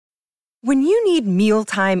When you need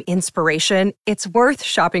mealtime inspiration, it's worth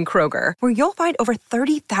shopping Kroger, where you'll find over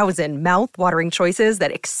 30,000 mouth-watering choices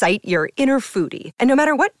that excite your inner foodie. And no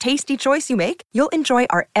matter what tasty choice you make, you'll enjoy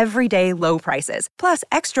our everyday low prices, plus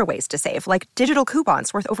extra ways to save, like digital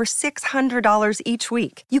coupons worth over $600 each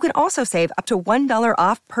week. You can also save up to $1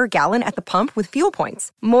 off per gallon at the pump with fuel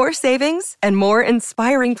points. More savings and more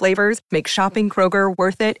inspiring flavors make shopping Kroger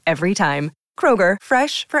worth it every time. Kroger,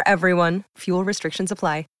 fresh for everyone. Fuel restrictions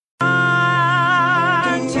apply.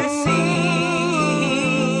 To see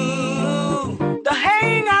the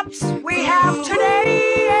hang-ups we have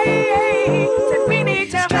today, that we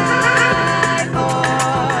need to fight for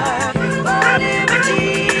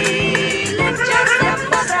liberty. Lift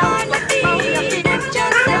yourself on your feet. Lift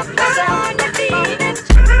yourself on your feet.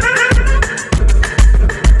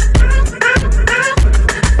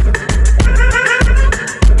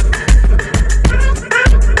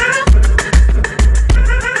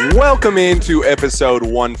 Welcome into episode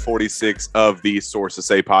 146 of the Sources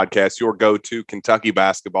Say podcast, your go-to Kentucky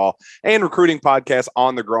basketball and recruiting podcast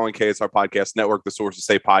on the growing KSR Podcast Network. The Sources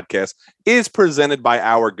Say podcast is presented by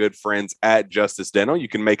our good friends at Justice Dental. You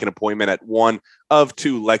can make an appointment at one of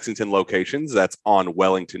two Lexington locations. That's on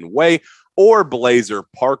Wellington Way or Blazer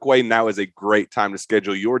Parkway. Now is a great time to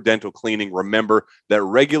schedule your dental cleaning. Remember that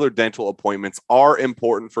regular dental appointments are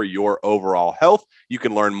important for your overall health. You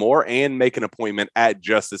can learn more and make an appointment at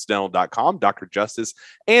justicedental.com. Dr. Justice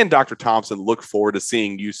and Dr. Thompson look forward to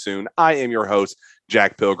seeing you soon. I am your host,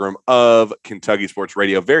 Jack Pilgrim of Kentucky Sports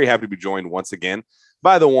Radio. Very happy to be joined once again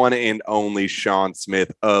by the one and only Sean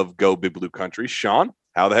Smith of Go Big Blue Country. Sean,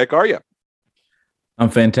 how the heck are you? I'm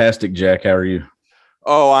fantastic, Jack. How are you?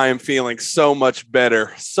 Oh, I am feeling so much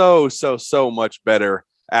better. So much better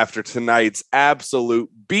after tonight's absolute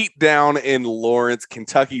beatdown in Lawrence.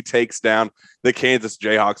 Kentucky takes down the Kansas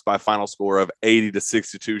Jayhawks by a final score of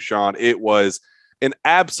 80-62, Sean. It was an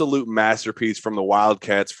absolute masterpiece from the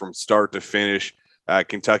Wildcats from start to finish.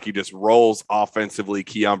 Kentucky just rolls offensively.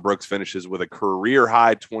 Keon Brooks finishes with a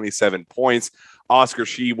career-high 27 points. Oscar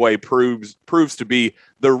Tshiebwe proves to be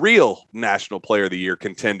the real National Player of the Year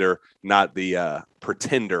contender, not the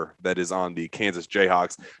pretender that is on the Kansas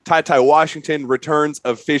Jayhawks. Ty Washington returns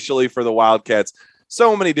officially for the Wildcats.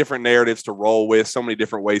 So many different narratives to roll with, so many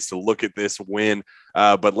different ways to look at this win.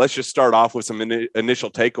 But let's just start off with some initial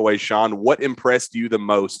takeaways, Sean. What impressed you the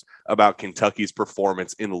most about Kentucky's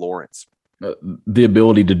performance in Lawrence? The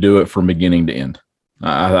ability to do it from beginning to end.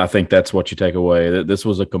 I think that's what you take away. This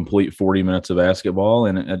was a complete 40 minutes of basketball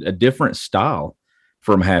and a different style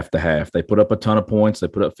from half to half. They put up a ton of points. They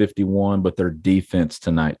put up 51, but their defense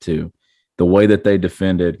tonight too. The way that they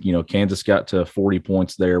defended, Kansas got to 40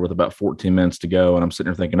 points there with about 14 minutes to go. And I'm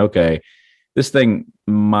sitting there thinking, okay, this thing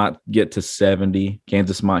might get to 70.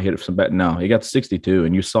 Kansas might hit it some back. No, he got to 62.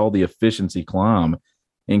 And you saw the efficiency climb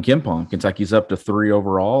in KenPom. Kentucky's up to 3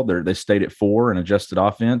 overall. They stayed at 4 and adjusted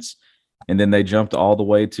offense. And then they jumped all the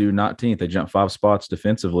way to 19th. They jumped 5 spots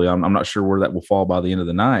defensively. I'm not sure where that will fall by the end of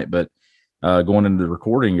the night, but going into the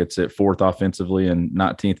recording, it's at 4th offensively and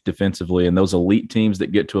 19th defensively. And those elite teams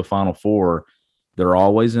that get to a Final Four, they're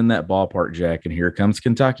always in that ballpark, Jack. And here comes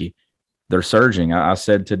Kentucky. They're surging. I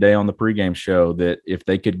said today on the pregame show that if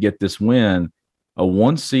they could get this win, a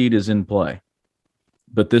 1 seed is in play.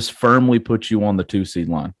 But this firmly puts you on the 2 seed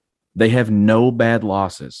line. They have no bad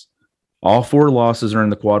losses. All 4 losses are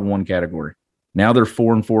in the quad 1 category. Now they're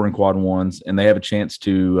 4-4 in quad 1s, and they have a chance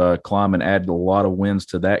to climb and add a lot of wins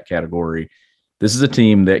to that category. This is a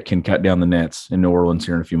team that can cut down the nets in New Orleans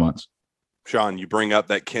here in a few months. Sean, you bring up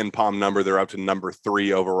that KenPom number. They're up to number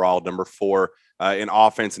 3 overall, number 4 in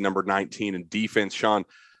offense, and number 19 in defense. Sean,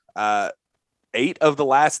 8 of the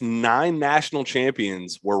last 9 national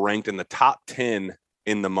champions were ranked in the top 10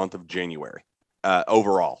 in the month of January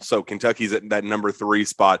overall. So Kentucky's at that number 3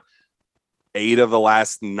 spot. 8 of the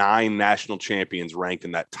last 9 national champions ranked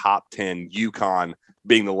in that top 10, UConn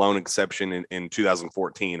being the lone exception in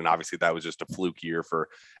 2014. And obviously that was just a fluke year for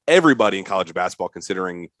everybody in college basketball,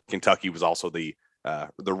 considering Kentucky was also the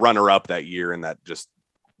runner-up that year and that just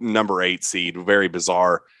number 8 seed. Very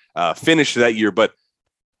bizarre finish that year. But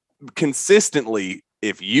consistently,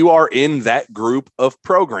 if you are in that group of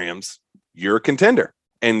programs, you're a contender.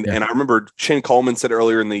 And I remember Chin Coleman said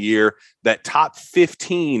earlier in the year that top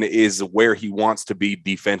 15 is where he wants to be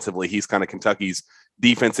defensively. He's kind of Kentucky's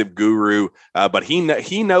defensive guru, but he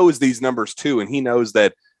knows these numbers too, and he knows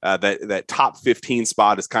that that top 15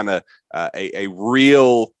 spot is kind of a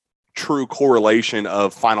real true correlation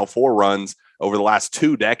of Final Four runs over the last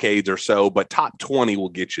 2 decades or so. But top 20 will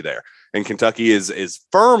get you there, and Kentucky is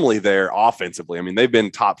firmly there offensively. I mean, they've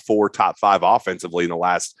been top 4, top 5 offensively in the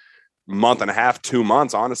last month and a half, 2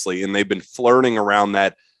 months, honestly, and they've been flirting around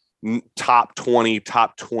that top 20,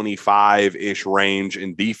 top 25-ish range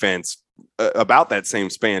in defense, about that same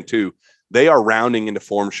span too. They are rounding into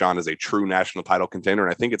form, Sean, as a true national title contender,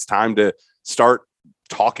 and I think it's time to start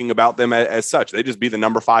talking about them as such. They just be the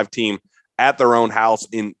number 5 team at their own house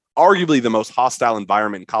in arguably the most hostile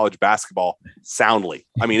environment in college basketball soundly.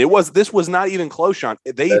 I mean, this was not even close, Sean.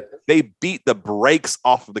 They beat the brakes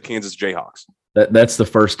off of the Kansas Jayhawks. That's the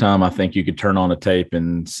first time I think you could turn on a tape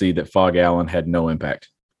and see that Fog Allen had no impact.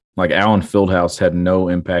 Like Allen Fieldhouse had no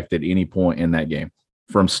impact at any point in that game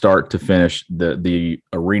from start to finish. The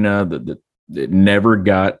arena it never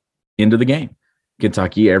got into the game.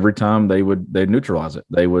 Kentucky, every time they'd neutralize it.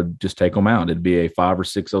 They would just take them out. It'd be a 5 or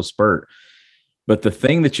 6-0 spurt. But the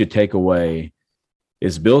thing that you take away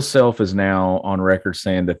is Bill Self is now on record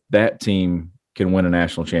saying that team can win a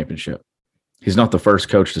national championship. He's not the first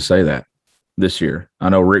coach to say that this year. I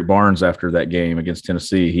know Rick Barnes, after that game against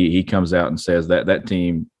Tennessee, he comes out and says that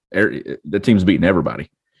team's beating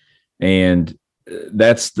everybody. And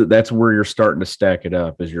that's where you're starting to stack it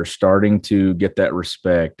up, is you're starting to get that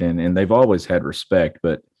respect, and they've always had respect,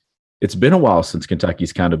 but it's been a while since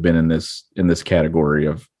Kentucky's kind of been in this category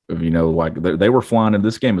of like they were flying in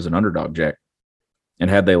this game as an underdog, Jack. And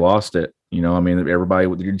had they lost it, I mean, everybody,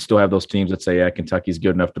 you'd still have those teams that say, yeah, Kentucky's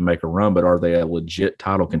good enough to make a run, but are they a legit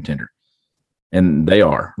title contender? And they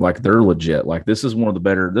are. Like, they're legit. Like, this is one of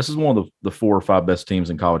the 4 or 5 best teams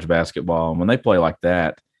in college basketball. And when they play like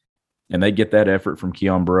that and they get that effort from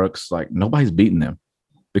Keon Brooks, like, nobody's beating them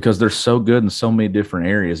because they're so good in so many different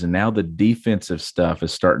areas. And now the defensive stuff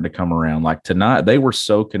is starting to come around. Like tonight, they were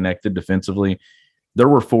so connected defensively. There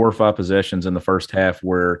were 4 or 5 possessions in the first half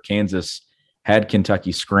where Kansas had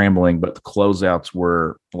Kentucky scrambling, but the closeouts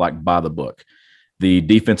were like by the book. The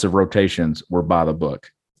defensive rotations were by the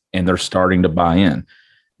book, and they're starting to buy in.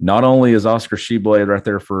 Not only is Oscar Tshiebwe right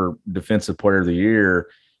there for Defensive Player of the Year,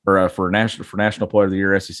 or for National Player of the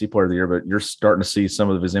Year, SEC Player of the Year, but you're starting to see some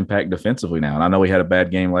of his impact defensively now. And I know he had a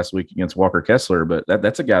bad game last week against Walker Kessler, but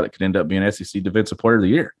that's a guy that could end up being SEC Defensive Player of the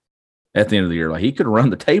Year at the end of the year. Like, he could run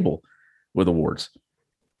the table with awards.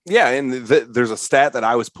 Yeah, and there's a stat that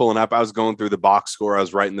I was pulling up. I was going through the box score. I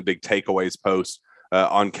was writing the big takeaways post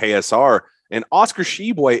on KSR. And Oscar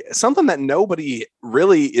Tshiebwe, something that nobody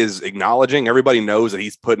really is acknowledging. Everybody knows that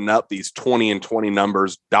he's putting up these 20 and 20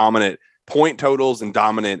 numbers, dominant point totals and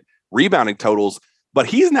dominant rebounding totals. But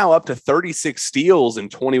he's now up to 36 steals in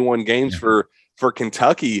 21 games for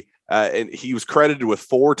Kentucky. And he was credited with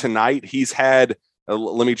 4 tonight. He's had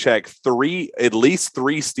let me check, at least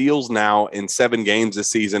 3 steals now in 7 games this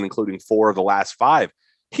season, including 4 of the last 5.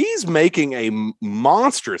 He's making a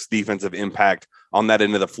monstrous defensive impact on that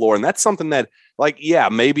end of the floor. And that's something that, like, yeah,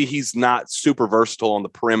 maybe he's not super versatile on the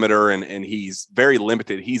perimeter and he's very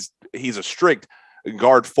limited. He's a strict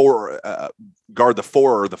guard the 4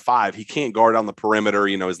 or the 5. He can't guard on the perimeter.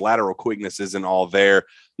 His lateral quickness isn't all there.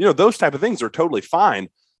 Those type of things are totally fine.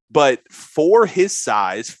 But for his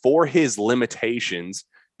size, for his limitations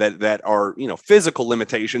that are, physical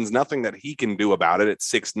limitations, nothing that he can do about it at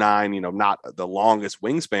 6'9", not the longest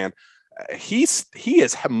wingspan, he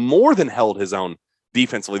has more than held his own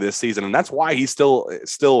defensively this season. And that's why he's still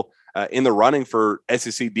in the running for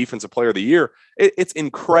SEC Defensive Player of the Year. It's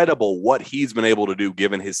incredible what he's been able to do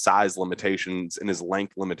given his size limitations and his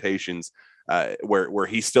length limitations. Where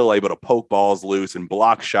he's still able to poke balls loose and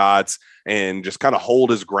block shots and just kind of hold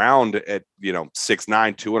his ground at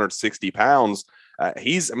 6'9", 260 pounds.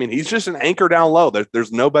 He's just an anchor down low.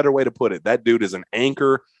 There's no better way to put it. That dude is an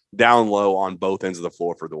anchor down low on both ends of the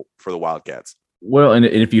floor for the Wildcats. Well, and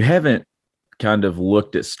if you haven't kind of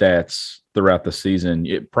looked at stats throughout the season,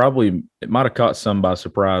 it might have caught some by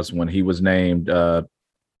surprise when he was named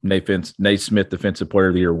Naismith Defensive Player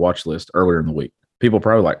of the Year watch list earlier in the week. People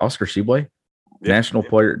probably like, Oscar Tshiebwe, National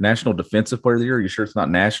Defensive Player of the Year. Are you sure it's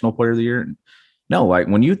not National Player of the Year? No, like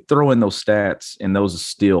when you throw in those stats and those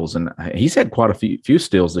steals, and he's had quite a few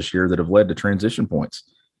steals this year that have led to transition points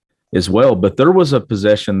as well. But there was a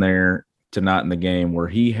possession there tonight in the game where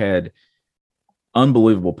he had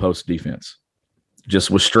unbelievable post defense,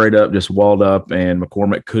 just was straight up, just walled up, and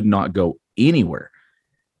McCormick could not go anywhere.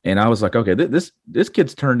 And I was like, okay, this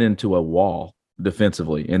kid's turned into a wall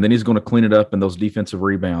defensively, and then he's going to clean it up in those defensive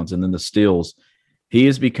rebounds and then the steals. He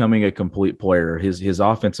is becoming a complete player. His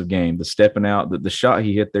offensive game, the stepping out, the shot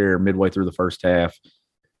he hit there midway through the first half,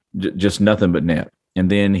 just nothing but net. And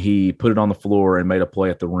then he put it on the floor and made a play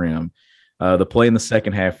at the rim. The play in the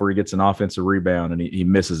second half where he gets an offensive rebound and he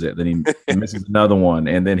misses it. Then he misses another one,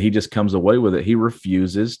 and then he just comes away with it. He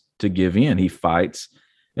refuses to give in. He fights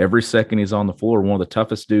every second he's on the floor. One of the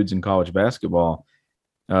toughest dudes in college basketball.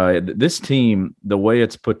 This team, the way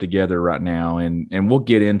it's put together right now, and we'll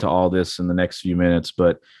get into all this in the next few minutes,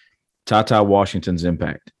 but Ty Washington's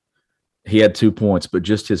impact. He had 2 points, but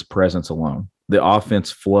just his presence alone. The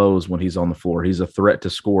offense flows when he's on the floor. He's a threat to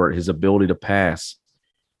score. His ability to pass.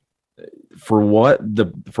 For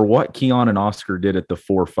what Keon and Oscar did at the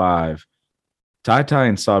 4-5, Ty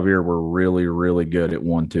and Xavier were really, really good at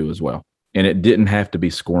 1-2 as well. And it didn't have to be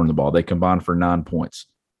scoring the ball. They combined for 9 points.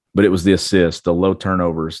 But it was the assists, the low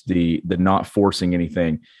turnovers, the not forcing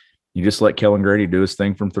anything. You just let Kellen Grady do his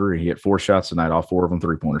thing from 3. He had 4 shots tonight, all 4 of them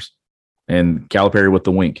 3-pointers. And Calipari with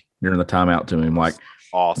the wink during the timeout to him. Like,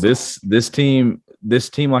 awesome. This team,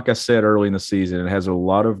 like I said early in the season, it has a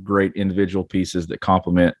lot of great individual pieces that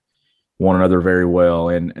complement one another very well.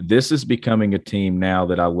 And this is becoming a team now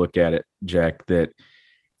that I look at it, Jack, that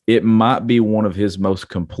it might be one of his most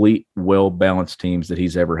complete, well-balanced teams that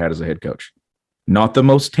he's ever had as a head coach. Not the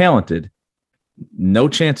most talented. No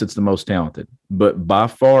chance it's the most talented. But by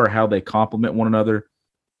far how they complement one another,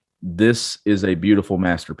 this is a beautiful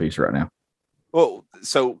masterpiece right now. Well,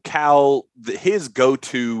 so Cal, his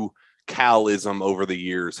go-to Calism over the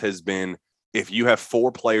years has been, if you have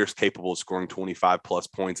 4 players capable of scoring 25-plus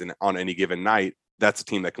points on any given night, that's a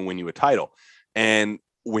team that can win you a title. And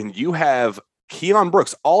when you have Keon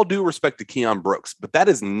Brooks, all due respect to Keon Brooks, but that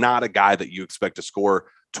is not a guy that you expect to score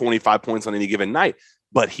 25 points on any given night,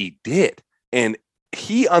 but he did. And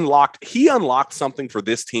he unlocked something for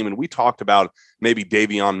this team. And we talked about maybe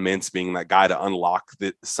Davion Mintz being that guy to unlock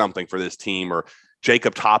something for this team, or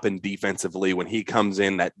Jacob Toppin defensively when he comes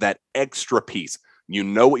in, that extra piece. You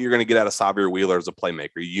know what you're going to get out of Xavier Wheeler as a playmaker.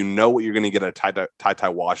 You know what you're going to get out of Ty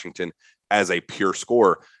Washington as a pure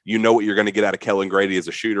scorer. You know what you're going to get out of Kellen Grady as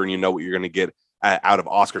a shooter, and you know what you're going to get out of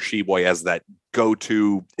Oscar Tshiebwe as that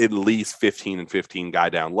go-to at least 15 and 15 guy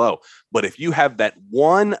down low. But if you have that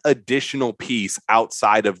one additional piece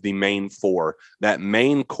outside of the main 4, that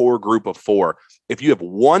main core group of 4, if you have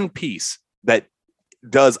one piece that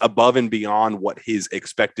does above and beyond what he's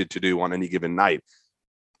expected to do on any given night,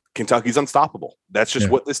 Kentucky's unstoppable. That's just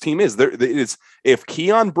what this team is. If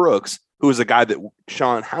Keon Brooks, who is a guy that,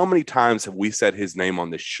 Sean, how many times have we said his name on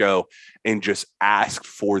this show and just asked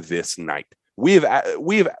for this night? We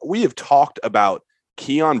have talked about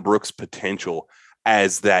Keon Brooks' potential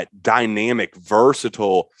as that dynamic,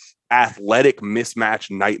 versatile, athletic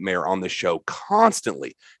mismatch nightmare on the show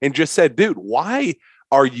constantly, and just said, dude, why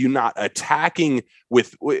are you not attacking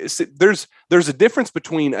with there's a difference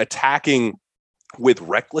between attacking with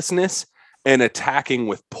recklessness and attacking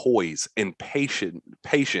with poise and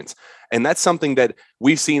patience. And that's something that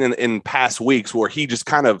we've seen in past weeks, where he just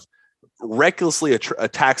kind of recklessly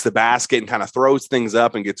attacks the basket and kind of throws things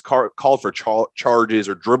up and gets called for charges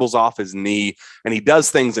or dribbles off his knee. And he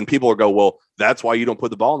does things and people will go, well, that's why you don't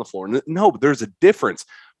put the ball on the floor. No, but there's a difference.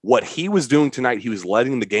 What he was doing tonight, he was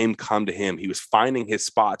letting the game come to him. He was finding his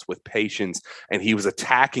spots with patience, and he was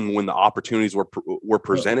attacking when the opportunities were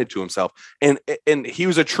presented to himself. And he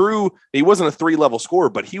was he wasn't a 3-level scorer,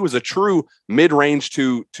 but he was a true mid-range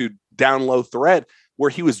to down low threat where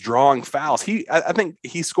he was drawing fouls. I think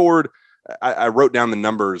he scored, I wrote down the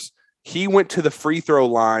numbers. He went to the free throw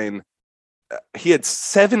line. He had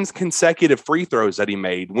 7 consecutive free throws that he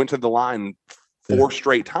made, went to the line 4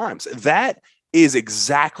 straight times. That is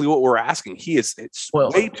exactly what we're asking. It's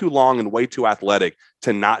way too long and way too athletic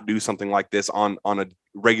to not do something like this on a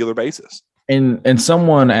regular basis. And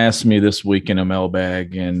someone asked me this week in a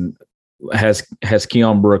mailbag, and has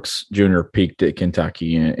Keon Brooks Jr. peaked at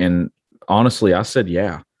Kentucky? And honestly, I said,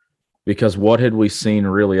 yeah, because what had we seen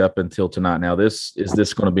really up until tonight? Now, is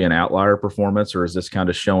this going to be an outlier performance, or is this kind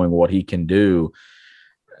of showing what he can do?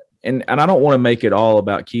 And I don't want to make it all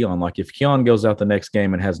about Keon. Like, if Keon goes out the next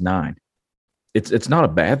game and has 9, it's not a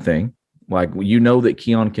bad thing. Like, you know that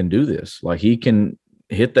Keon can do this. Like, he can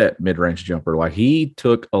hit that mid-range jumper. Like, he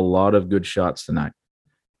took a lot of good shots tonight.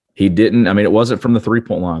 He didn't, it wasn't from the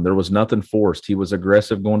 3-point line. There was nothing forced. He was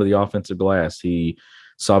aggressive going to the offensive glass.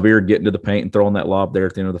 Xavier getting to the paint and throwing that lob there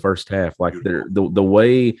at the end of the first half. Like, the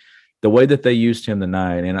way that they used him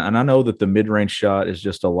tonight, and I know that the mid-range shot is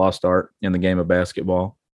just a lost art in the game of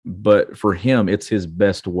basketball, but for him, it's his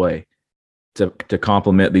best way to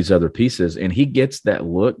complement these other pieces. And he gets that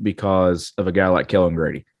look because of a guy like Kellen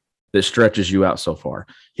Grady that stretches you out so far.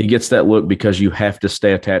 He gets that look because you have to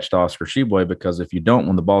stay attached to Oscar Tshiebwe, because if you don't,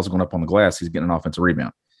 when the ball's going up on the glass, he's getting an offensive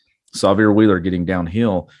rebound. Xavier Wheeler getting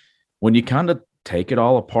downhill. When you kind of take it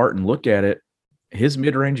all apart and look at it, his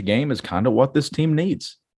mid-range game is kind of what this team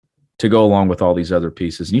needs to go along with all these other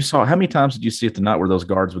pieces. And you saw, how many times did you see it tonight where those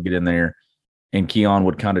guards would get in there and Keon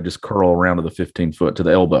would kind of just curl around to the 15-foot to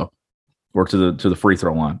the elbow? or to the free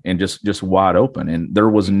throw line and just wide open. And there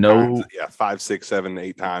was no 5, 6, 7,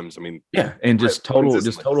 8 times. I mean, and just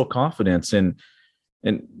total confidence. And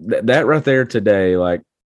that right there today, like,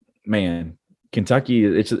 man, Kentucky,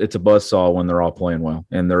 it's a buzzsaw when they're all playing well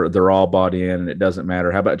and they're all bought in, and it doesn't matter.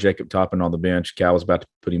 How about Jacob Toppin on the bench? Cal was about to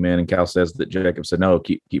put him in, and Cal says that Jacob said, no,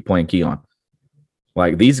 keep playing Keon.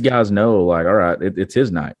 Like, these guys know, like, all right, it's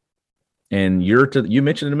his night. And you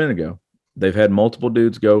mentioned it a minute ago, they've had multiple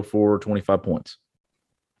dudes go for 25 points.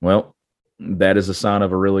 Well, that is a sign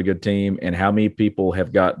of a really good team. And how many people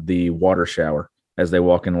have got the water shower as they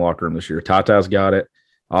walk in the locker room this year? Tata's got it.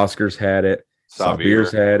 Oscar's had it.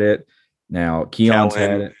 Sabir's had it. Now Keon's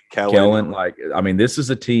had it. Kellen, like, I mean, this is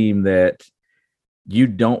a team that you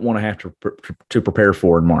don't want to have to prepare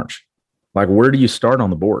for in March. Like, where do you start on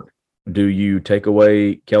the board? Do you take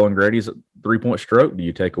away Kellen Grady's 3-point stroke? Do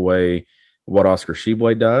you take away what Oscar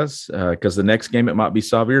Tshiebwe does? Because the next game it might be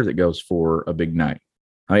Sabir that goes for a big night.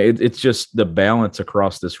 I mean, it's just the balance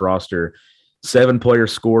across this roster. 7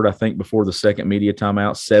 players scored, I think, before the second media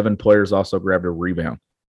timeout. 7 players also grabbed a rebound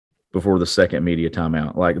before the second media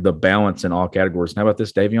timeout. Like, the balance in all categories. And how about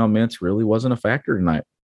this? Davion Mintz really wasn't a factor tonight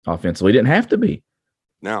offensively. He didn't have to be.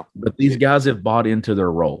 No. But these guys have bought into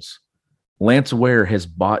their roles. Lance Ware has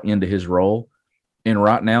bought into his role. And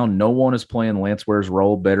right now, no one is playing Lance Ware's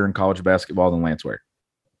role better in college basketball than Lance Ware.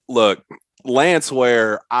 Look, Lance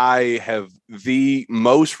Ware, I have the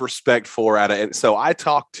most respect for out of it. So I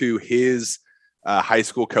talked to his high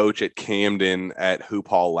school coach at Camden at Hoop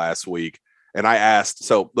Hall last week. And I asked,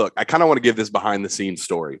 so look, I kind of want to give this behind the scenes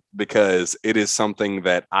story because it is something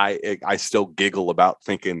that I still giggle about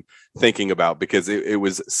thinking about, because it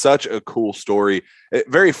was such a cool story.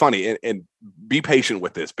 Very funny, and be patient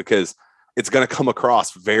with this because it's going to come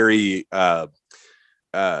across very,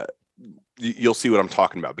 you'll see what I'm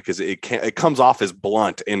talking about, because it comes off as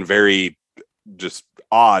blunt and very just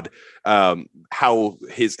odd how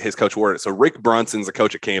his coach worded it. So Rick Brunson's the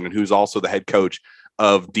coach at Camden, who's also the head coach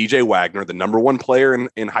of DJ Wagner, the number 1 player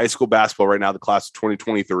in high school basketball right now, the class of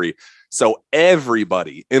 2023. So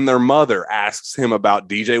everybody and their mother asks him about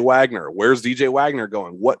DJ Wagner. Where's DJ Wagner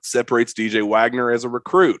going? What separates DJ Wagner as a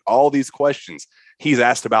recruit? All these questions. He's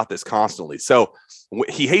asked about this constantly. So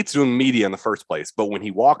he hates doing media in the first place, but when he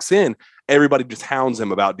walks in, everybody just hounds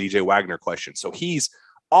him about DJ Wagner questions. So he's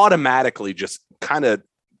automatically just kind of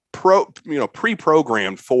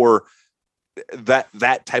pre-programmed for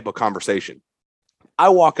that type of conversation. I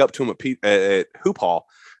walk up to him at Hoop Hall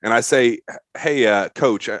and I say, hey,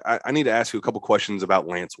 coach, I need to ask you a couple questions about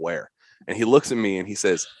Lance Ware. And he looks at me and he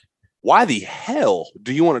says, why the hell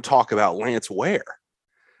do you want to talk about Lance Ware?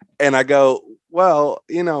 And I go, well,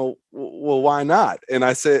 why not? And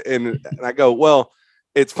I said, and I go, well,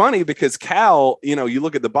 it's funny because Cal, you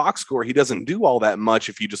look at the box score, he doesn't do all that much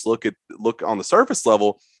if you just look on the surface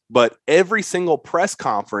level, but every single press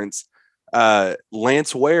conference,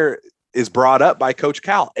 Lance Ware is brought up by Coach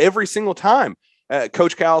Cal every single time.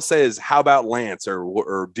 Coach Cal says, how about Lance?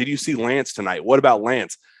 Or did you see Lance tonight? What about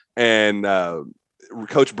Lance? And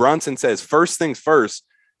Coach Brunson says, first things first,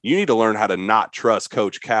 you need to learn how to not trust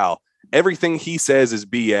Coach Cal. Everything he says is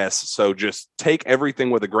BS. So just take everything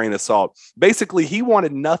with a grain of salt. Basically, he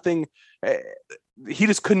wanted nothing. He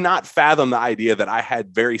just could not fathom the idea that I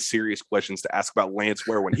had very serious questions to ask about Lance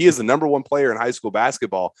Ware when he is the number 1 player in high school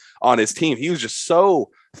basketball on his team. He was just so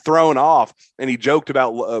thrown off, and he joked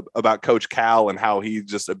about Coach Cal and how he's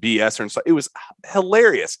just a BSer. And so it was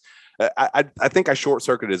hilarious. I think I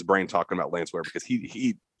short-circuited his brain talking about Lance Ware because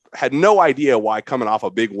he had no idea why, coming off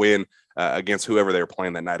a big win against whoever they were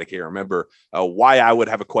playing that night. I can't remember why I would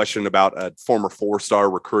have a question about a former 4-star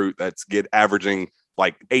recruit that's averaging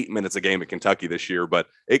like 8 minutes a game at Kentucky this year, but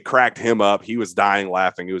it cracked him up. He was dying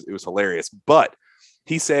laughing. It was hilarious. But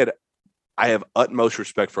he said, I have utmost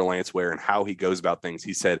respect for Lance Ware and how he goes about things.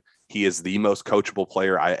 He said he is the most coachable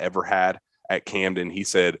player I ever had at Camden. He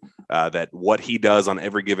said that what he does on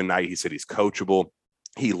every given night, he said he's coachable.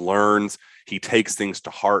 He learns. He takes things to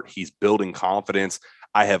heart. He's building confidence.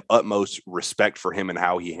 I have utmost respect for him and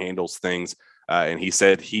how he handles things. And he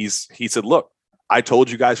said, look, I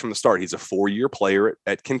told you guys from the start, he's a 4-year player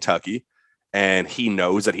at Kentucky, and he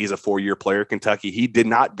knows that he's a 4-year player at Kentucky. He did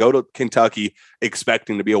not go to Kentucky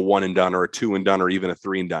expecting to be a 1-and-done or a 2-and-done or even a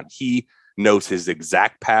 3-and-done. He knows his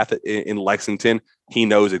exact path in Lexington. He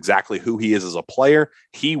knows exactly who he is as a player.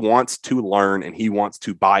 He wants to learn, and he wants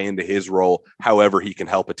to buy into his role however he can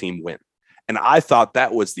help a team win. And I thought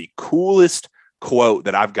that was the coolest quote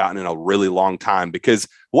that I've gotten in a really long time, because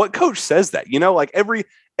what coach says that, like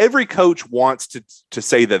every coach wants to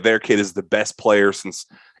say that their kid is the best player since,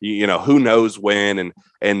 who knows when,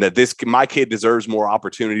 and that my kid deserves more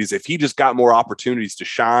opportunities. If he just got more opportunities to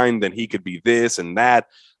shine, then he could be this and that.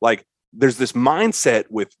 Like, there's this mindset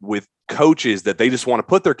with coaches that they just want to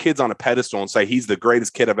put their kids on a pedestal and say, he's the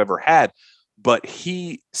greatest kid I've ever had. But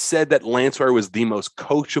he said that Lance Ware was the most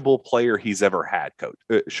coachable player he's ever had,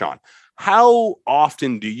 Sean. How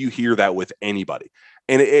often do you hear that with anybody?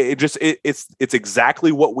 And it's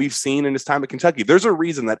exactly what we've seen in his time at Kentucky. There's a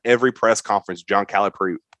reason that every press conference John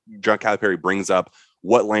Calipari brings up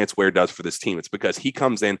what Lance Ware does for this team. It's because he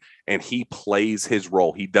comes in and he plays his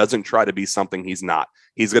role. He doesn't try to be something he's not.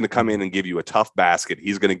 He's going to come in and give you a tough basket.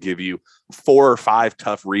 He's going to give you 4 or 5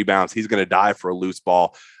 tough rebounds. He's going to dive for a loose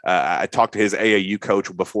ball. I talked to his AAU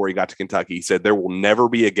coach before he got to Kentucky. He said there will never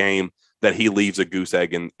be a game that he leaves a goose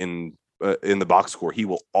egg in the box score. He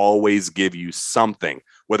will always give you something,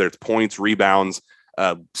 whether it's points, rebounds,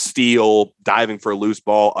 steal, diving for a loose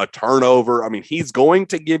ball, a turnover. I mean, he's going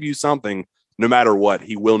to give you something no matter what.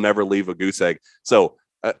 He will never leave a goose egg. So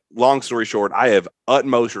long story short, I have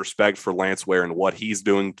utmost respect for Lance Ware and what he's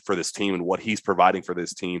doing for this team and what he's providing for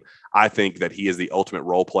this team. I think that he is the ultimate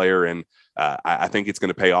role player, and I think it's going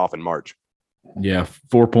to pay off in March. Yeah,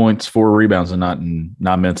 4 points, 4 rebounds, and not in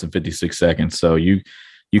 9 minutes and 56 seconds. So you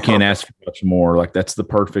can't ask for much more. Like, that's the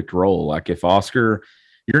perfect role. Like, if Oscar,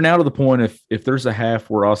 you're now to the point, if there's a half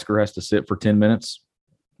where Oscar has to sit for 10 minutes,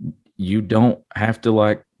 you don't have to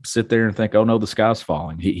like sit there and think, oh no, the sky's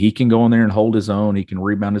falling. He can go in there and hold his own. He can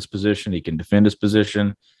rebound his position. He can defend his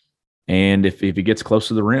position. And if he gets close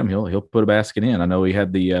to the rim, he'll put a basket in. I know he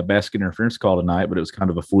had the basket interference call tonight, but it was kind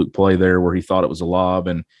of a fluke play there where he thought it was a lob,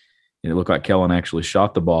 and it looked like Kellen actually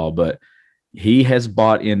shot the ball. But he has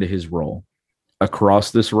bought into his role. Across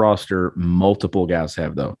this roster, multiple guys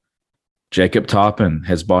have, though. Jacob Toppin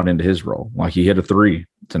has bought into his role. Like, he hit a 3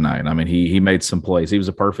 tonight. I mean, he made some plays. He was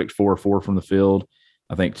a perfect 4-4 from the field.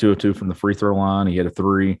 I think 2 of 2 from the free throw line. He hit a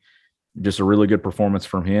 3. Just a really good performance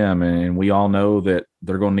from him. And we all know that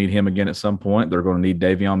they're going to need him again at some point. They're going to need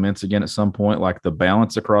Davion Mintz again at some point. Like, the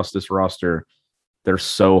balance across this roster, they're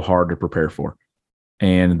so hard to prepare for.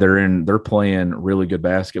 And they're playing really good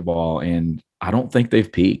basketball. And I don't think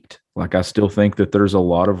they've peaked. Like, I still think that there's a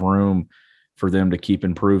lot of room for them to keep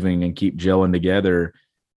improving and keep gelling together.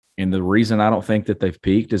 And the reason I don't think that they've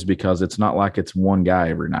peaked is because it's not like it's one guy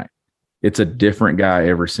every night. It's a different guy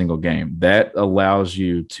every single game. That allows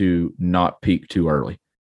you to not peak too early.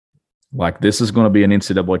 Like, this is going to be an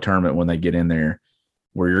NCAA tournament when they get in there,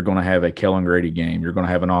 where you're going to have a Kellen Grady game. You're going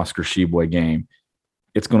to have an Oscar Tshiebwe game.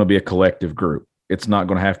 It's going to be a collective group. It's not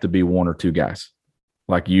going to have to be 1 or 2 guys.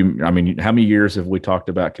 Like, how many years have we talked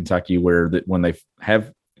about Kentucky where that when they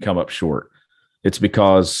have come up short, it's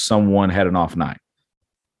because someone had an off night?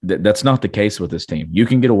 That's not the case with this team. You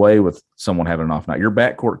can get away with someone having an off night. Your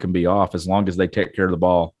backcourt can be off as long as they take care of the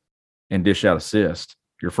ball and dish out assist.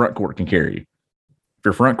 Your front court can carry you. If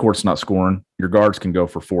your front court's not scoring, your guards can go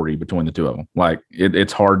for 40 between the two of them. Like,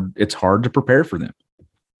 it's hard. It's hard to prepare for them.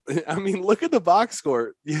 I mean, look at the box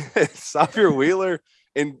score. Safir Wheeler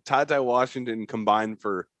and Ty Washington combined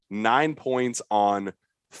for 9 points on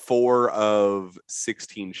 4 of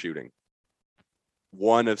 16 shooting.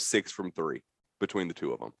 1 of 6 from 3 between the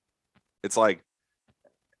two of them. It's like,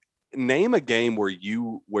 name a game where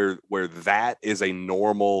that is a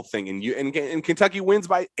normal thing, and Kentucky wins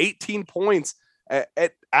by 18 points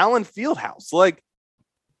at Allen Fieldhouse. Like,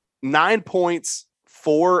 9 points,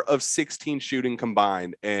 4 of 16 shooting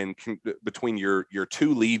combined, and between your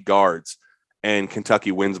 2 lead guards, and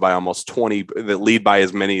Kentucky wins by almost 20. The lead by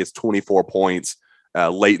as many as 24 points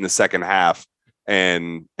late in the second half,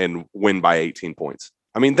 and win by 18 points.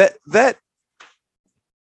 I mean, that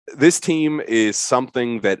this team is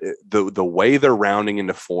something that the way they're rounding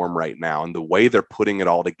into form right now and the way they're putting it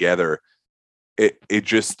all together, it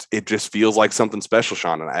just feels like something special,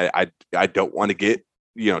 Sean. And I don't want to get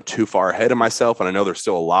too far ahead of myself, and I know there's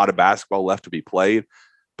still a lot of basketball left to be played,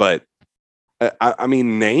 but I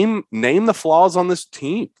mean, name the flaws on this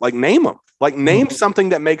team. Like, name them. Like, name something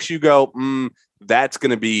that makes you go, that's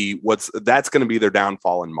going to be their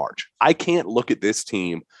downfall in March. I can't look at this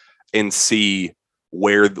team and see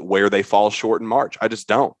where they fall short in March. I just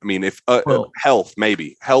don't. I mean, if health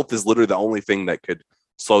is literally the only thing that could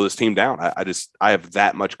slow this team down. I have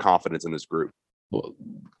that much confidence in this group. Well,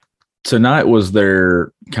 tonight was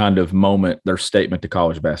their kind of moment, their statement to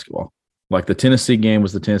college basketball. Like, the Tennessee game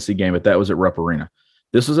was the Tennessee game, but that was at Rupp Arena.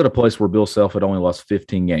 This was at a place where Bill Self had only lost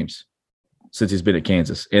 15 games since he's been at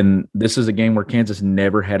Kansas. And this is a game where Kansas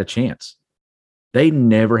never had a chance. They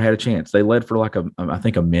never had a chance. They led for like I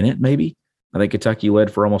think a minute, maybe. I think Kentucky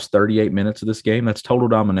led for almost 38 minutes of this game. That's total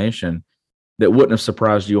domination. That wouldn't have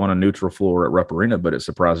surprised you on a neutral floor at Rupp Arena, but it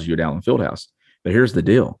surprises you at Allen Fieldhouse. But here's the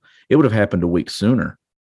deal. It would have happened a week sooner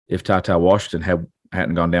if TyTy Washington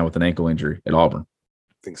hadn't gone down with an ankle injury at Auburn.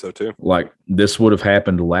 I think so too. Like, this would have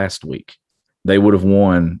happened last week. They would have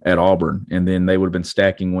won at Auburn, and then they would have been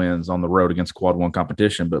stacking wins on the road against quad one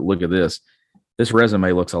competition. But look at this. This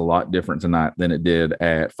resume looks a lot different tonight than it did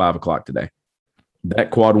at 5 o'clock today.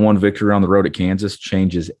 That quad one victory on the road at Kansas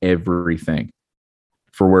changes everything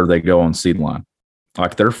for where they go on seed line.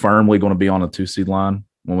 Like, they're firmly going to be on a 2-seed line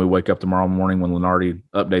when we wake up tomorrow morning when Lunardi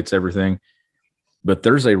updates everything. But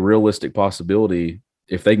there's a realistic possibility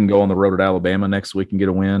if they can go on the road at Alabama next week and get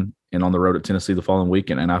a win, and on the road at Tennessee the following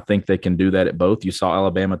weekend. And I think they can do that at both. You saw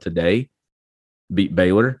Alabama today beat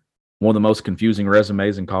Baylor, one of the most confusing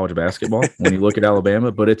resumes in college basketball when you look at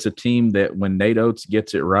Alabama. But it's a team that when Nate Oates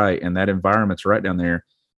gets it right and that environment's right down there,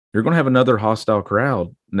 you're going to have another hostile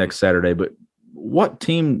crowd next Saturday. But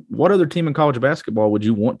what other team in college basketball would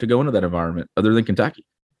you want to go into that environment other than Kentucky?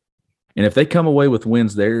 And if they come away with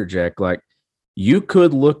wins there, Jack, like, you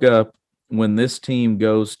could look up when this team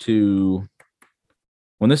returns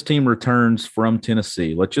from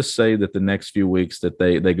Tennessee, let's just say that the next few weeks that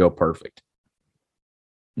they go perfect.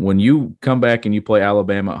 When you come back and you play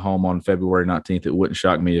Alabama at home on February 19th, it wouldn't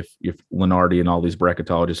shock me if Lunardi and all these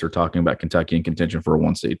bracketologists are talking about Kentucky in contention for a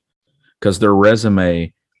 1 seed, because their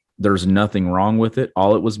resume, there's nothing wrong with it.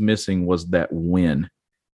 All it was missing was that win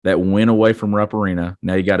away from Rupp Arena.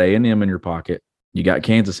 Now you got A&M in your pocket, you got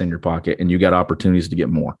Kansas in your pocket, and you got opportunities to get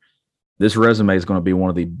more. This resume is going to be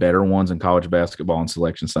one of the better ones in college basketball on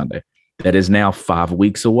Selection Sunday. That is now 5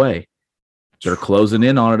 weeks away. They're closing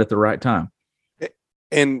in on it at the right time.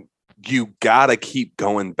 And you got to keep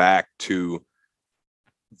going back to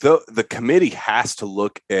the committee has to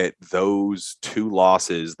look at those 2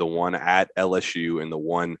 losses, the one at LSU and the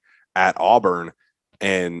one at Auburn,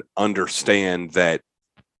 and understand that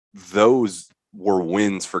those were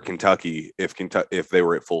wins for Kentucky if they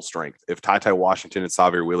were at full strength. If TyTy Washington and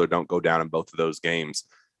Xavier Wheeler don't go down in both of those games,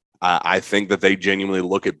 I think that they genuinely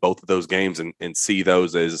look at both of those games and see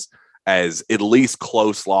those as at least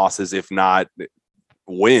close losses, if not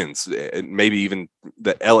wins, and maybe even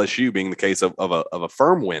the LSU being the case of a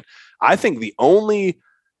firm win. I think the only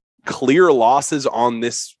clear losses on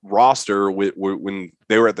this roster when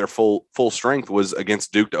they were at their full strength was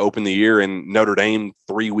against Duke to open the year, and Notre Dame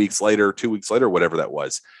 2 weeks later, whatever that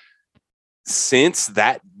was. Since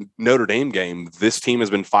that Notre Dame game, this team has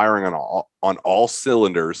been firing on all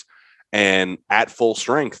cylinders, and at full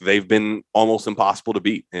strength, they've been almost impossible to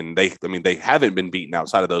beat. And they haven't been beaten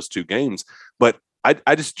outside of those 2 games. But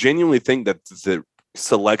I just genuinely think that the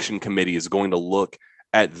selection committee is going to look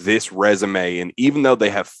at this resume, and even though they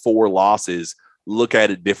have 4 losses, look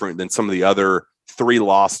at it different than some of the other 3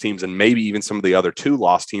 loss teams, and maybe even some of the other 2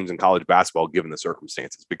 loss teams in college basketball, given the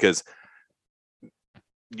circumstances. Because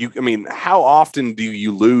how often do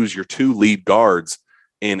you lose your 2 lead guards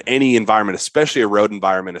in any environment, especially a road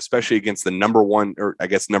environment, especially against the number 1, or I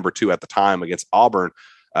guess number 2 at the time against Auburn?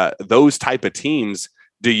 Those type of teams,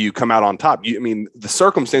 do you come out on top? The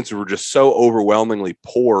circumstances were just so overwhelmingly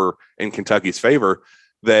poor in Kentucky's favor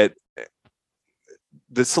that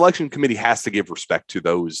the selection committee has to give respect to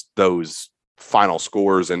those final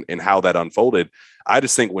scores and how that unfolded. I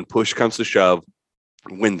just think when push comes to shove,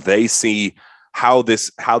 when they see how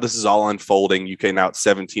this is all unfolding, UK now at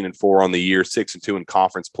 17-4 on the year, 6-2 in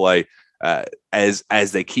conference play,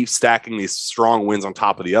 as they keep stacking these strong wins on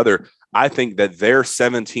top of the other, I think that their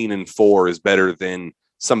 17-4 is better than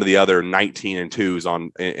some of the other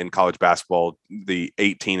 19-2s in college basketball, the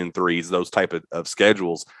 18-3s, those type of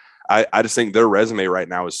schedules. I just think their resume right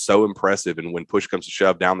now is so impressive. And when push comes to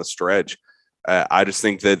shove down the stretch, I just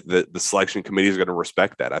think that the selection committee is going to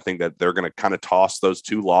respect that. I think that they're going to kind of toss those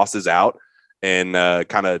 2 losses out and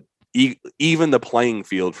kind of even the playing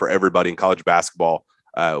field for everybody in college basketball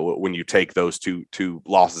when you take those two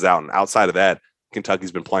losses out. And outside of that,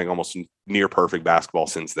 Kentucky's been playing almost near perfect basketball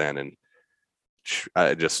since then. And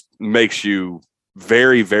it just makes you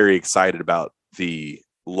very, very excited about the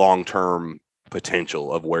long-term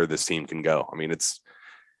potential of where this team can go.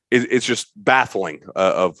 It's just baffling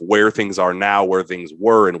of where things are now, where things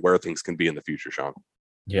were, and where things can be in the future, Sean.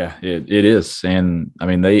 Yeah, it is. And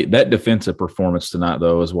that defensive performance tonight,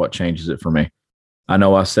 though, is what changes it for me. I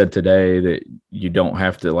know I said today that you don't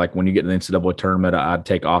have to, like, when you get to the NCAA tournament, I'd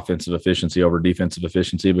take offensive efficiency over defensive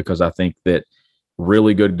efficiency, because I think that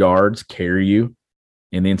really good guards carry you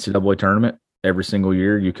in the NCAA tournament every single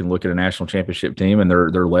year. You can look at a national championship team and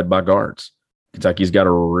they're led by guards. Kentucky's got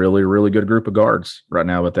a really, really good group of guards right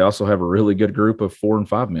now, but they also have a really good group of 4 and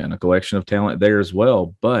 5 men, a collection of talent there as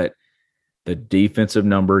well. But the defensive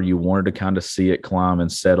number, you wanted to kind of see it climb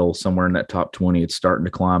and settle somewhere in that top 20. It's starting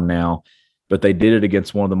to climb now, but they did it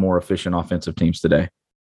against one of the more efficient offensive teams today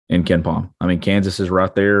in KenPom. I mean, Kansas is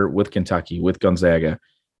right there with Kentucky, with Gonzaga.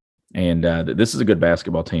 And this is a good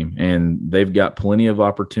basketball team, and they've got plenty of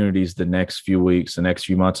opportunities the next few weeks, the next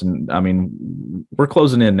few months. And I mean, we're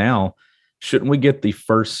closing in now. Shouldn't we get the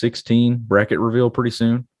first 16 bracket reveal pretty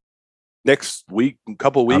soon? Next week,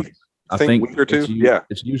 couple weeks, I think week or two.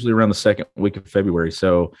 It's usually around the second week of February.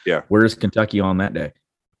 So yeah, where is Kentucky on that day?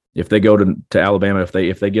 If they go to Alabama, if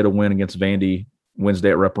they get a win against Vandy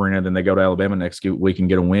Wednesday at Rupp Arena, then they go to Alabama next week and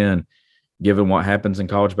get a win. Given what happens in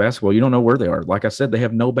college basketball, you don't know where they are. Like I said, they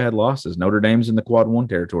have no bad losses. Notre Dame's in the quad 1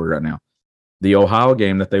 territory right now. The Ohio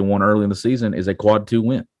game that they won early in the season is a quad 2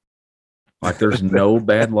 win. Like there's no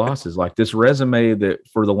bad losses. Like this resume that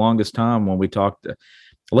for the longest time when we talked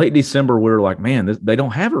late December, we were like, man, they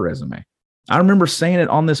don't have a resume. I remember saying it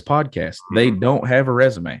on this podcast. They don't have a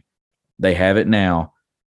resume. They have it now.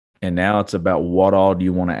 And now it's about what all do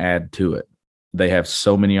you want to add to it? They have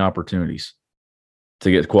so many opportunities to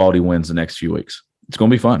get quality wins the next few weeks. It's going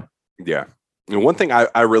to be fun. Yeah. And one thing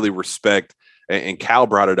I really respect, and Cal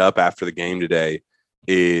brought it up after the game today,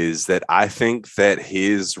 is that I think that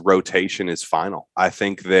his rotation is final. I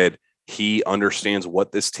think that he understands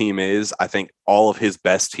what this team is. I think all of his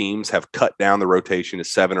best teams have cut down the rotation to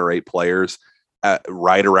 7 or 8 players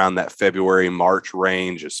right around that February, March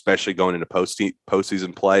range, especially going into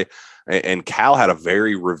postseason play. And Cal had a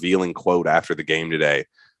very revealing quote after the game today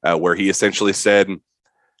where he essentially said,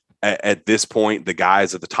 at this point, the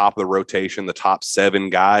guys at the top of the rotation, the top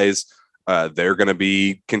 7 guys, they're going to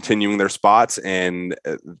be continuing their spots. And,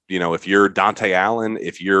 if you're Dante Allen,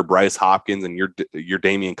 if you're Bryce Hopkins and you're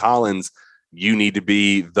Damian Collins, you need to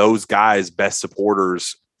be those guys' best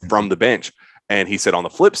supporters from the bench. And he said on the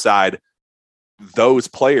flip side, those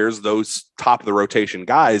players, those top of the rotation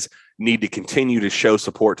guys need to continue to show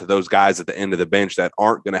support to those guys at the end of the bench that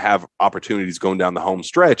aren't going to have opportunities going down the home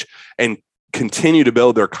stretch, and continue to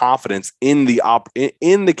build their confidence in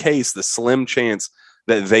the case, the slim chance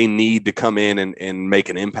that they need to come in and make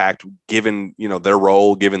an impact given, their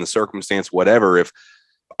role, given the circumstance, whatever. If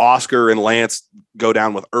Oscar and Lance go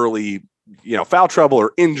down with early, foul trouble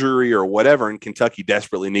or injury or whatever, and Kentucky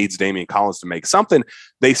desperately needs Damian Collins to make something,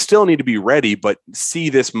 they still need to be ready, but see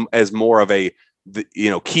this as more of a,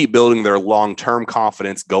 keep building their long-term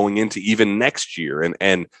confidence going into even next year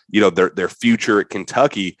and their future at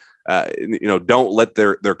Kentucky. Don't let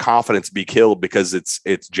their confidence be killed because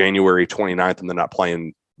it's January 29th and they're not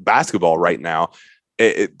playing basketball right now.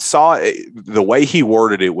 The way he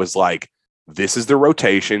worded it was like, this is the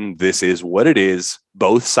rotation. This is what it is.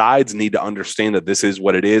 Both sides need to understand that this is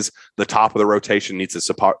what it is. The top of the rotation needs to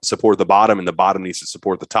support the bottom, and the bottom needs to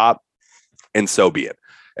support the top. And so be it.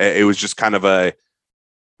 It was just kind of a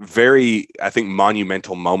very, I think,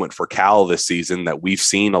 monumental moment for Cal this season that we've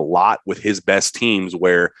seen a lot with his best teams,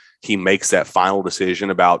 where he makes that final decision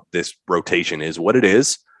about this rotation is what it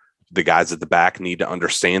is. The guys at the back need to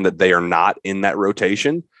understand that they are not in that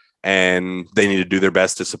rotation, and they need to do their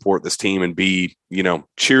best to support this team and be,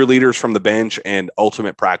 cheerleaders from the bench and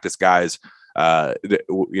ultimate practice guys,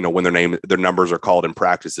 when their numbers are called in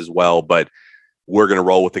practice as well. But we're going to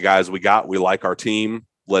roll with the guys we got. We like our team.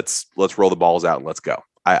 Let's roll the balls out and let's go.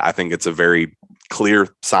 I think it's a very clear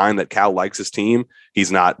sign that Cal likes his team.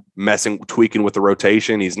 He's not tweaking with the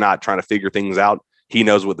rotation. He's not trying to figure things out. He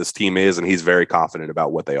knows what this team is, and he's very confident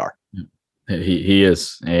about what they are. He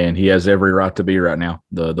is, and he has every right to be right now.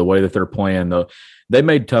 The way that they're playing, they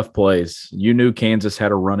made tough plays. You knew Kansas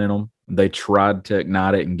had a run in them. They tried to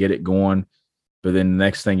ignite it and get it going, but then the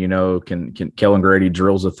next thing you know, Kellen Grady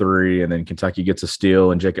drills a 3, and then Kentucky gets a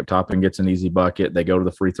steal, and Jacob Toppin gets an easy bucket. They go to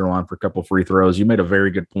the free throw line for a couple free throws. You made a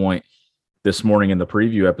very good point this morning in the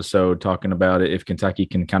preview episode talking about it. If Kentucky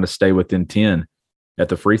can kind of stay within 10 at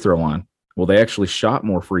the free throw line, well, they actually shot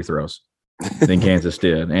more free throws than Kansas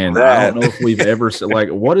did. And I don't know if we've ever – like,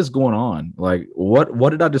 what is going on? Like, what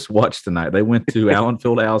did I just watch tonight? They went to Allen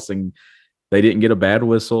Fieldhouse, and they didn't get a bad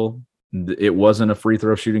whistle. It wasn't a free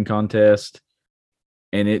throw shooting contest.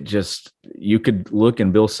 And it just – you could look,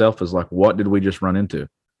 and Bill Self is like, what did we just run into?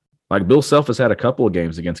 Like, Bill Self has had a couple of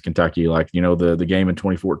games against Kentucky, like, the game in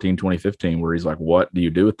 2014, 2015, where he's like, what do you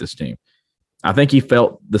do with this team? I think he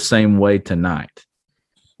felt the same way tonight.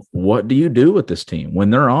 What do you do with this team? When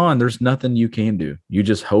they're on, there's nothing you can do. You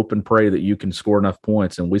just hope and pray that you can score enough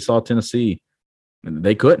points. And we saw Tennessee,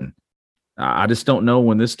 they couldn't. I just don't know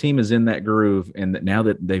when this team is in that groove, and that now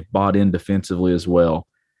that they've bought in defensively as well,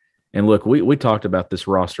 And look, we talked about this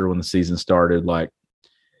roster when the season started. Like,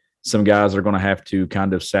 some guys are going to have to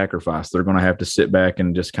kind of sacrifice. They're going to have to sit back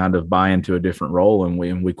and just kind of buy into a different role. And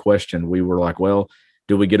we questioned. We were like, well,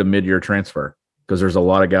 do we get a mid-year transfer? Because there's a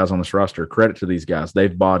lot of guys on this roster. Credit to these guys.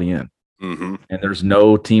 They've bought in. Mm-hmm. And there's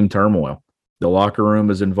no team turmoil. The locker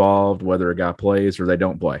room is involved, whether a guy plays or they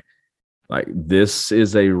don't play. Like, this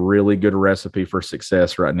is a really good recipe for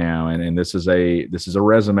success right now. And this is a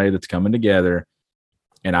resume that's coming together.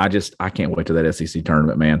 And I can't wait to that SEC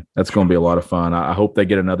tournament, man. That's going to be a lot of fun. I hope they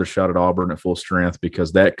get another shot at Auburn at full strength,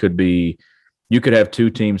 because that could be – you could have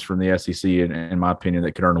two teams from the SEC, in my opinion,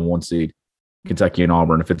 that could earn a 1 seed, Kentucky and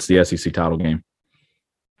Auburn, if it's the SEC title game.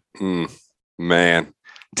 Man,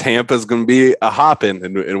 Tampa's going to be a hopping,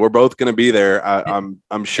 and we're both going to be there. I'm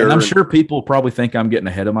sure. And I'm sure people probably think I'm getting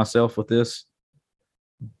ahead of myself with this,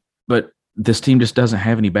 but this team just doesn't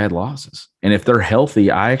have any bad losses. And if they're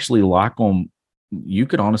healthy, I actually like them. You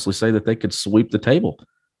could honestly say that they could sweep the table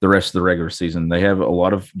the rest of the regular season. They have a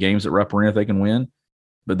lot of games at Rupp Arena they can win,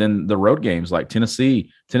 but then the road games like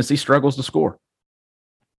Tennessee struggles to score.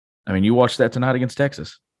 I mean, you watched that tonight against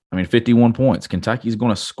Texas. 51 points. Kentucky's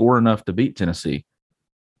going to score enough to beat Tennessee.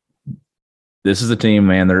 This is a team,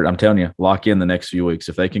 man. I'm telling you, lock in the next few weeks.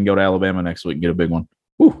 If they can go to Alabama next week and get a big one.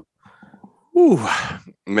 Woo. Woo,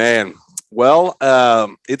 man. Well,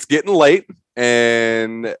 it's getting late.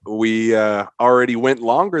 And we already went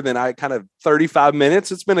longer than 35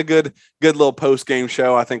 minutes. It's been a good little post-game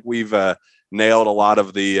show. I think we've nailed a lot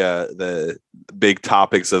of the big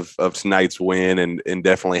topics of tonight's win, and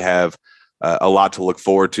definitely have a lot to look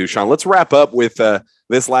forward to. Sean, let's wrap up with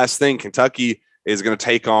this last thing. Kentucky is going to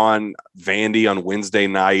take on Vandy on Wednesday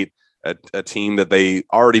night, a team that they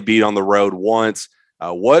already beat on the road once.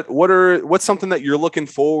 What's something that you're looking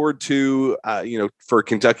forward to, for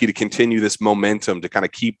Kentucky to continue this momentum, to kind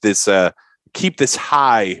of keep this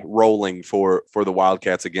high rolling for the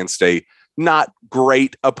Wildcats against a not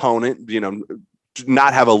great opponent,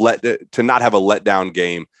 not have a letdown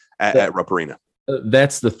game at Rupp Arena?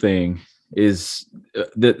 That's the thing. Is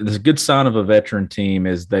the good sign of a veteran team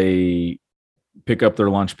is they pick up their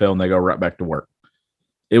lunch pail and they go right back to work.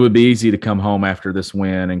 It would be easy to come home after this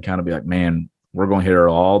win and kind of be like, man, we're going to hear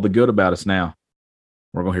all the good about us now.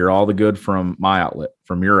 We're going to hear all the good from my outlet,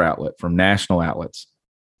 from your outlet, from national outlets.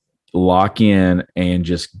 Lock in and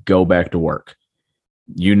just go back to work.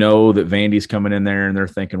 You know that Vandy's coming in there and they're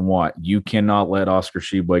thinking, what? You cannot let Oscar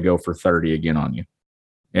Tshiebwe go for 30 again on you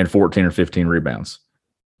and 14 or 15 rebounds.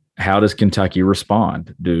 How does Kentucky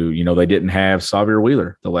respond? They didn't have Xavier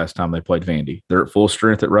Wheeler the last time they played Vandy. They're at full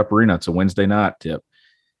strength at Rupp Arena. It's a Wednesday night tip.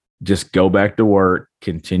 Just go back to work,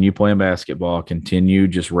 continue playing basketball, continue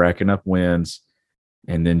just racking up wins,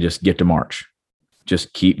 and then just get to March.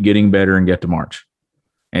 Just keep getting better and get to March.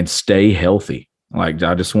 And stay healthy. Like,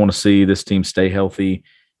 I just want to see this team stay healthy.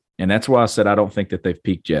 And that's why I said I don't think that they've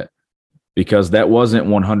peaked yet, because that wasn't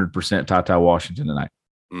 100% Ty Washington tonight.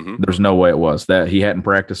 Mm-hmm. There's no way it was. That he hadn't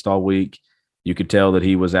practiced all week. You could tell that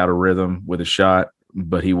he was out of rhythm with a shot,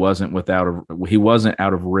 but he wasn't out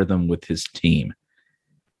of rhythm with his team.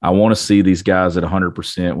 I want to see these guys at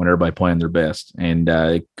 100% when everybody playing their best, and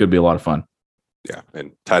it could be a lot of fun. Yeah,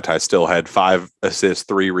 and Ty still had 5 assists,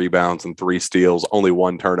 3 rebounds, and 3 steals, only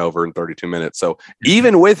 1 turnover in 32 minutes. So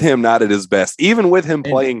even with him not at his best, even with him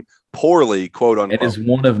playing poorly, quote unquote, and his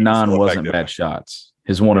 1 of 9 wasn't bad shots.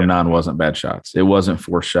 His 1 of 9 wasn't bad shots. It wasn't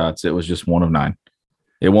 4 shots. It was just 1 of 9.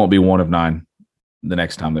 It won't be 1 of 9 the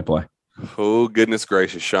next time they play. Oh, goodness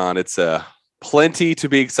gracious, Sean. It's plenty to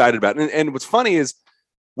be excited about. And what's funny is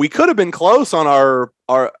we could have been close on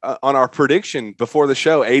our prediction before the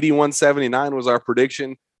show. 81-79 was our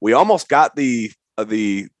prediction. We almost got the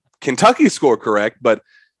Kentucky score correct, but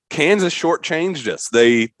Kansas shortchanged us.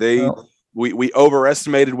 We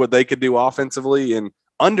overestimated what they could do offensively and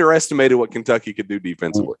underestimated what Kentucky could do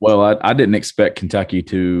defensively. Well, I didn't expect Kentucky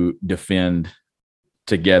to defend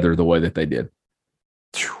together the way that they did.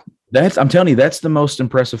 I'm telling you, that's the most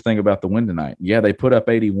impressive thing about the win tonight. Yeah, they put up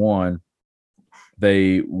 81.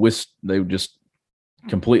 They just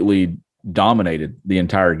completely dominated the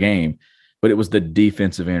entire game, but it was the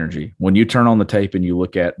defensive energy. When you turn on the tape and you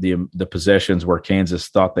look at the possessions where Kansas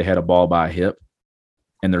thought they had a ball by a hip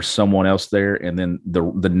and there's someone else there, and then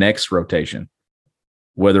the next rotation,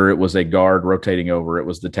 whether it was a guard rotating over, it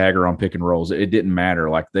was the tagger on pick and rolls, it didn't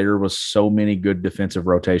matter. Like, there was so many good defensive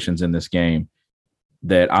rotations in this game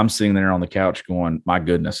that I'm sitting there on the couch going, my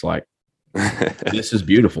goodness, like, this is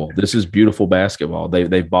beautiful. This is beautiful basketball.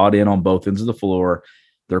 They've bought in on both ends of the floor.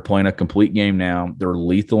 They're playing a complete game now. They're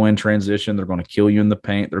lethal in transition. They're going to kill you in the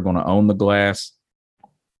paint. They're going to own the glass.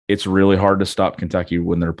 It's really hard to stop Kentucky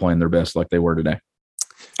when they're playing their best like they were today.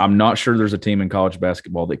 I'm not sure there's a team in college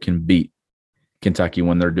basketball that can beat Kentucky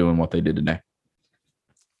when they're doing what they did today.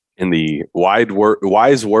 In the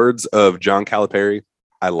wise words of John Calipari,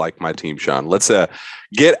 I like my team, Sean. Let's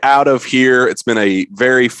get out of here. It's been a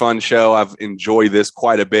very fun show. I've enjoyed this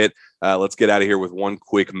quite a bit. Let's get out of here with one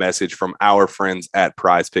quick message from our friends at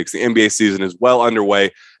Prize Picks. The NBA season is well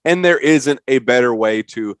underway, and there isn't a better way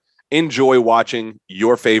to enjoy watching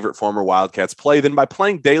your favorite former Wildcats play than by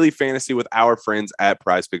playing daily fantasy with our friends at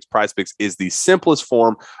Prize Picks. Prize Picks is the simplest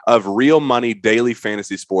form of real money daily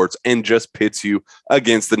fantasy sports and just pits you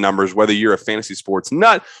against the numbers. Whether you're a fantasy sports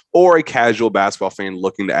nut or a casual basketball fan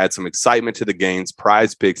looking to add some excitement to the games,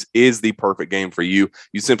 Prize Picks is the perfect game for you.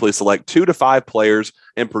 You simply select 2 to 5 players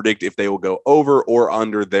and predict if they will go over or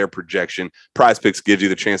under their projection. Prize Picks gives you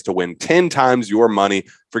the chance to win 10 times your money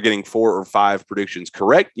for getting 4 or 5 predictions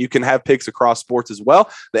correct. You can have picks across sports as well.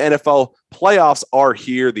 The NFL playoffs are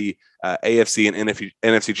here. The AFC and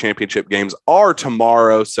NFC championship games are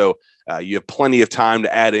tomorrow. So you have plenty of time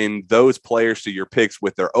to add in those players to your picks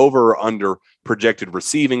with their over or under projected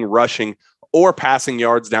receiving, rushing, or passing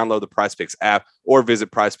yards. Download the Prize Picks app or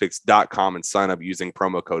visit prizepicks.com and sign up using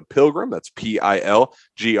promo code PILGRIM. That's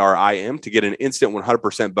PILGRIM to get an instant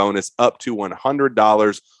 100% bonus up to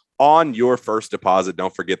 $100 on your first deposit.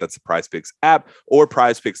 Don't forget that's the Prize Picks app or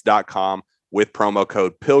prizepicks.com with promo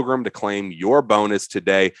code PILGRIM to claim your bonus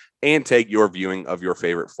today and take your viewing of your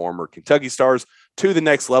favorite former Kentucky Stars to the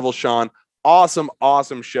next level. Sean,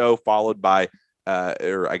 awesome show, followed by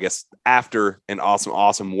after an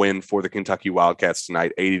awesome win for the Kentucky Wildcats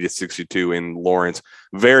tonight, 80-62 in Lawrence.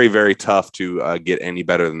 Very, very tough to get any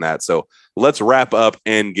better than that. So let's wrap up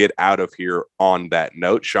and get out of here on that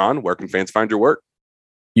note. Sean, where can fans find your work?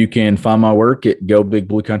 You can find my work at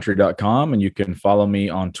gobigbluecountry.com, and you can follow me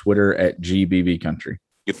on Twitter at GBBCountry.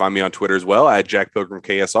 You can find me on Twitter as well at Jack Pilgrim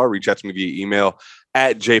KSR. Reach out to me via email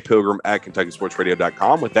at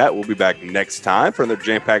jpilgrim@KentuckySportsRadio.com. With that, we'll be back next time for another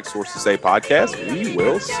jam-packed Source to Say podcast. We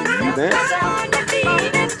will see you then.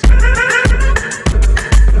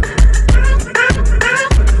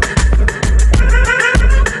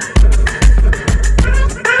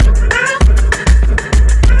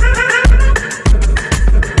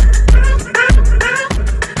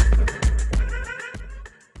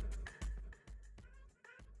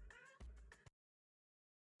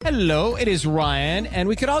 Hello, it is Ryan, and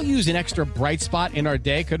we could all use an extra bright spot in our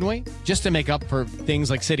day, couldn't we? Just to make up for things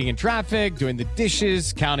like sitting in traffic, doing the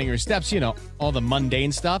dishes, counting your steps, all the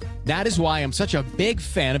mundane stuff. That is why I'm such a big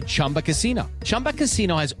fan of Chumba Casino. Chumba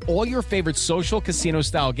Casino has all your favorite social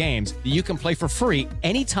casino-style games that you can play for free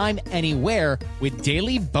anytime, anywhere with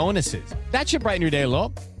daily bonuses. That should brighten your day a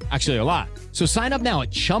little. Actually, a lot. So sign up now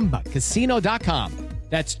at ChumbaCasino.com.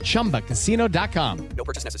 That's ChumbaCasino.com. No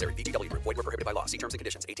purchase necessary. VGW Group. Void where prohibited by law. See terms and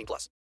conditions. 18+.